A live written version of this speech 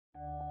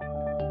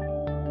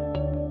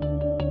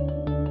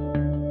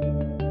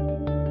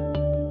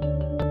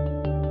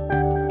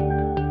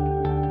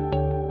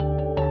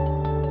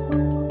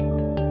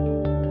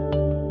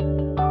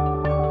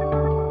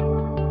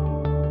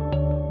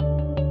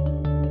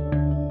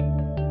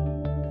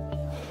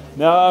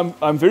Now,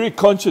 I'm very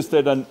conscious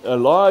that a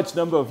large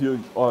number of you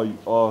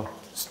are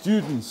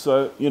students,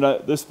 so,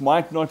 this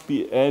might not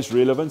be as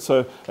relevant.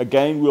 So,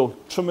 again, we'll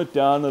trim it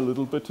down a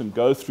little bit and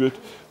go through it.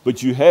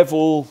 But you have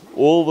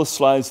all the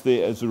slides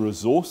there as a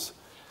resource.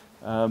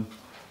 By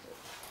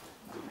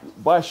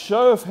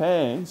show of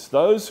hands,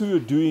 those who are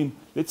doing,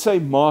 let's say,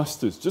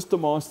 masters, just the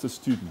master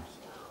students,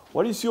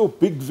 what is your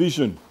big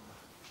vision?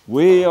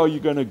 Where are you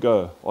going to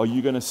go? Are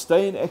you going to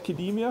stay in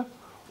academia,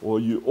 or are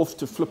you off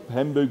to flip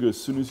hamburgers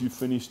as soon as you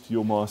finished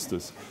your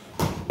masters?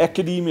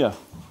 Academia.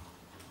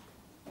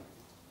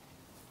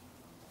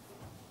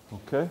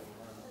 Okay.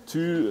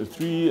 2,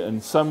 3,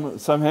 and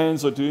some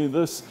hands are doing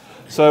this.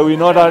 So we're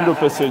not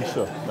 100%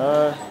 sure.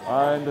 No,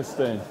 I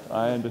understand.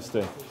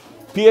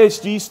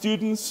 PhD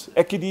students,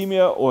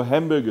 academia or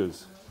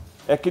hamburgers?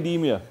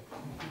 Academia.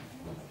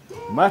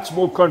 Much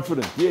more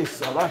confident.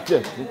 Yes, I like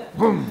that.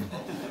 Boom.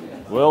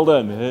 Well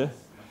done. Eh?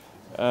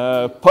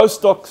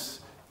 Postdocs.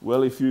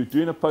 Well, if you're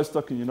doing a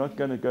postdoc and you're not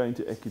going to go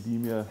into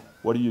academia,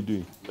 what are you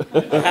doing?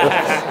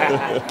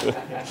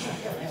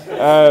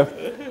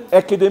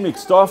 Academic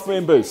staff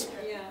members.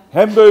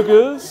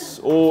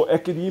 Hamburgers or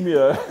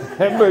academia?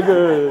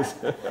 Hamburgers.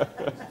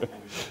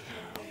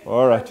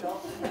 All right.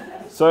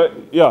 So,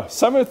 yeah,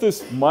 some of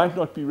this might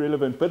not be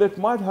relevant, but it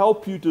might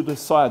help you to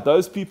decide.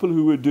 Those people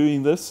who were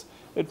doing this,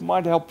 it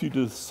might help you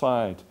to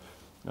decide,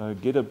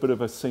 get a bit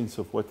of a sense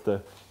of what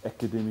the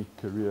academic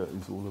career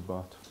is all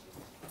about.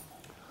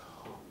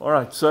 All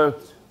right, so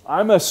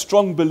I'm a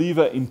strong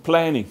believer in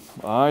planning.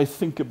 I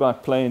think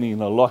about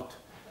planning a lot.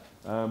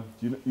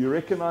 You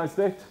recognize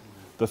that?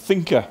 The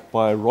Thinker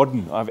by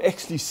Rodden. I've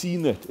actually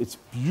seen that. It's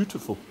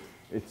beautiful.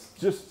 It's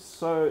just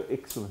so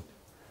excellent.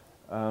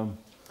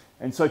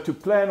 And so to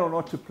plan or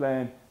not to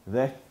plan,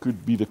 that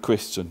could be the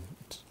question,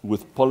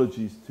 with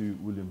apologies to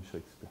William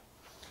Shakespeare.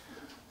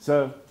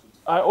 So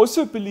I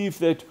also believe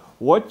that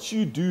what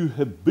you do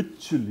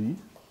habitually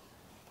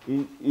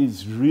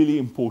is really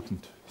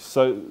important.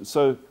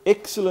 So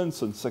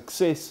excellence and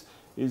success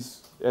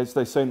is, as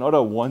they say, not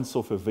a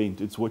once-off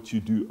event. It's what you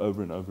do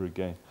over and over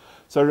again.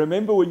 So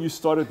remember when you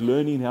started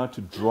learning how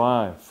to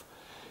drive,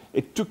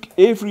 it took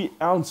every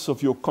ounce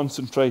of your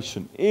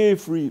concentration,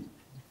 every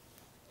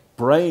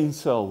brain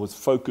cell was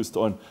focused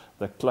on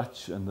the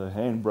clutch and the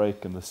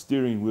handbrake and the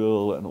steering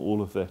wheel and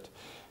all of that.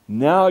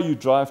 Now you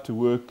drive to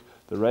work,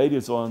 the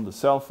radio's on, the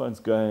cell phone's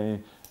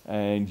going,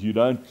 and you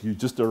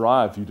just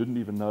arrive. You didn't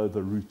even know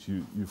the route.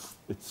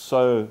 It's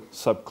so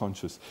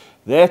subconscious.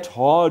 That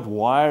hard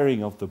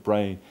wiring of the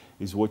brain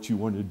is what you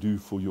want to do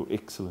for your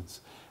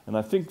excellence. And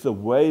I think the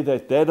way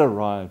that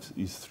arrives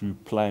is through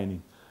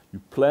planning. You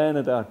plan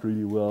it out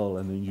really well,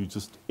 and then you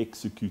just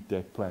execute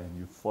that plan.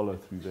 You follow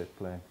through that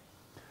plan.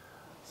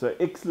 So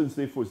excellence,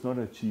 therefore, is not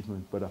an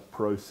achievement, but a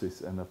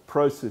process, and a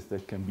process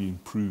that can be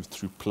improved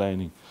through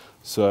planning.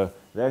 So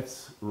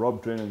that's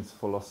Rob Drennan's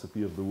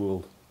philosophy of the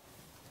world.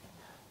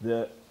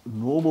 The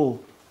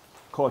normal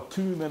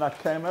cartoon that I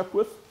came up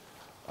with,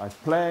 I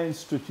plan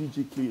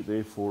strategically,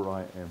 therefore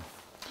I am.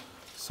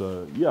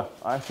 So yeah,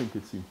 I think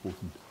it's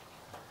important.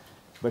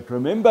 But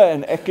remember,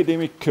 an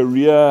academic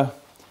career,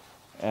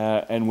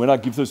 and when I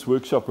give this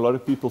workshop, a lot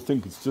of people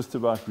think it's just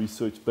about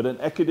research, but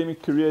an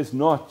academic career is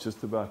not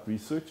just about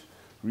research.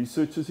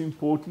 Research is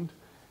important,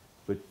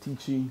 but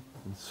teaching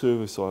and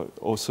service are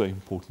also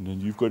important,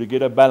 and you've got to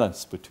get a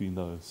balance between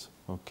those.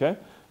 Okay?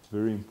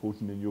 Very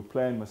important, and your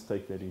plan must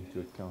take that into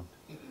account.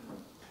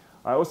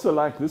 I also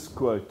like this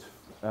quote,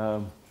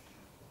 to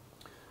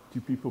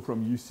people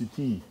from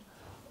UCT.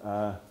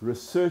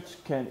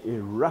 Research can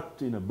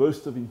erupt in a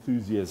burst of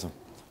enthusiasm,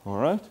 all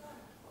right?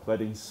 But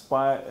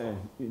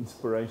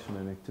inspiration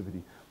and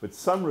activity. But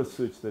some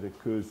research that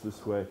occurs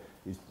this way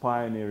is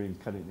pioneering,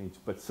 cutting edge.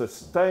 But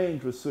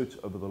sustained research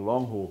over the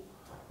long haul,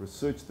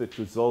 research that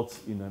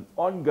results in an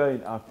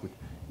ongoing output,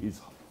 is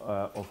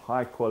of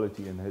high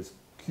quality and has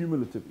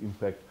cumulative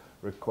impact,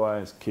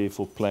 requires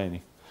careful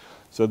planning.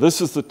 So this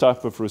is the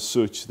type of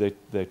research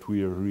that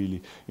we are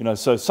really,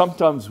 so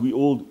sometimes we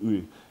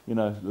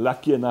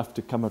lucky enough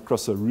to come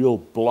across a real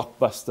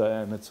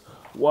blockbuster, and it's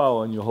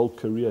wow, and your whole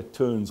career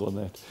turns on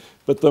that.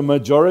 But the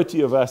majority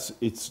of us,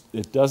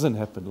 it doesn't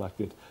happen like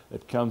that.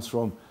 It comes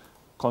from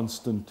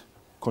constant,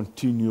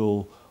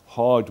 continual,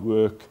 hard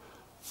work,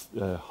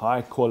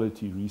 high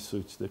quality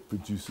research that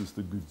produces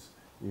the goods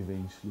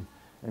eventually.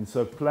 And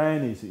so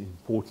plan is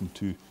important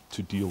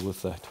to deal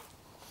with that.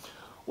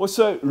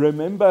 Also,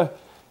 remember,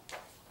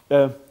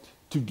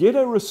 to get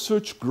a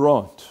research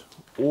grant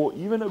or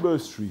even a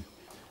bursary,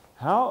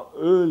 how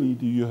early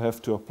do you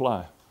have to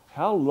apply?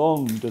 How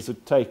long does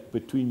it take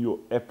between your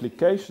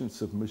application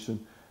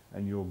submission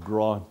and your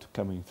grant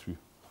coming through?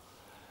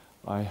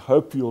 I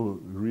hope you'll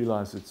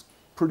realize it's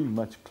pretty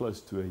much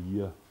close to a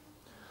year.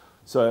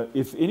 So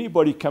if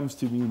anybody comes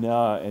to me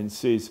now and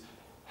says,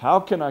 how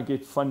can I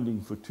get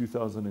funding for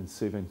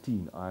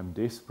 2017? I'm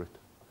desperate.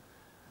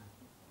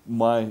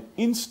 My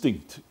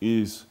instinct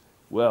is,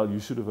 well,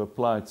 you should have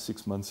applied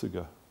 6 months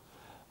ago.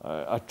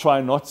 I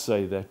try not to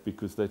say that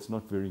because that's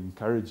not very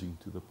encouraging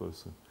to the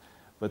person.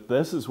 But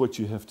this is what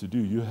you have to do.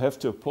 You have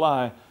to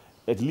apply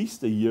at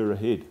least a year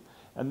ahead.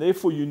 And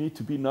therefore, you need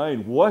to be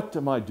knowing, what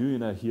am I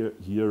doing a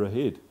year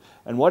ahead?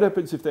 And what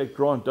happens if that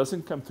grant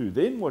doesn't come through?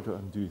 Then what do I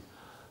do?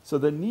 So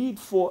the need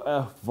for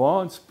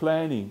advanced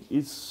planning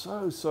is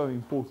so, so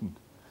important.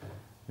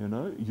 You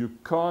know, you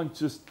can't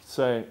just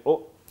say,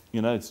 oh,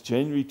 you know, it's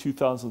January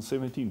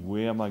 2017,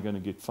 where am I going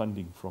to get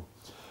funding from?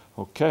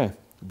 Okay,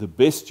 the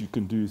best you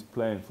can do is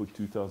plan for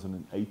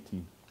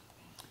 2018.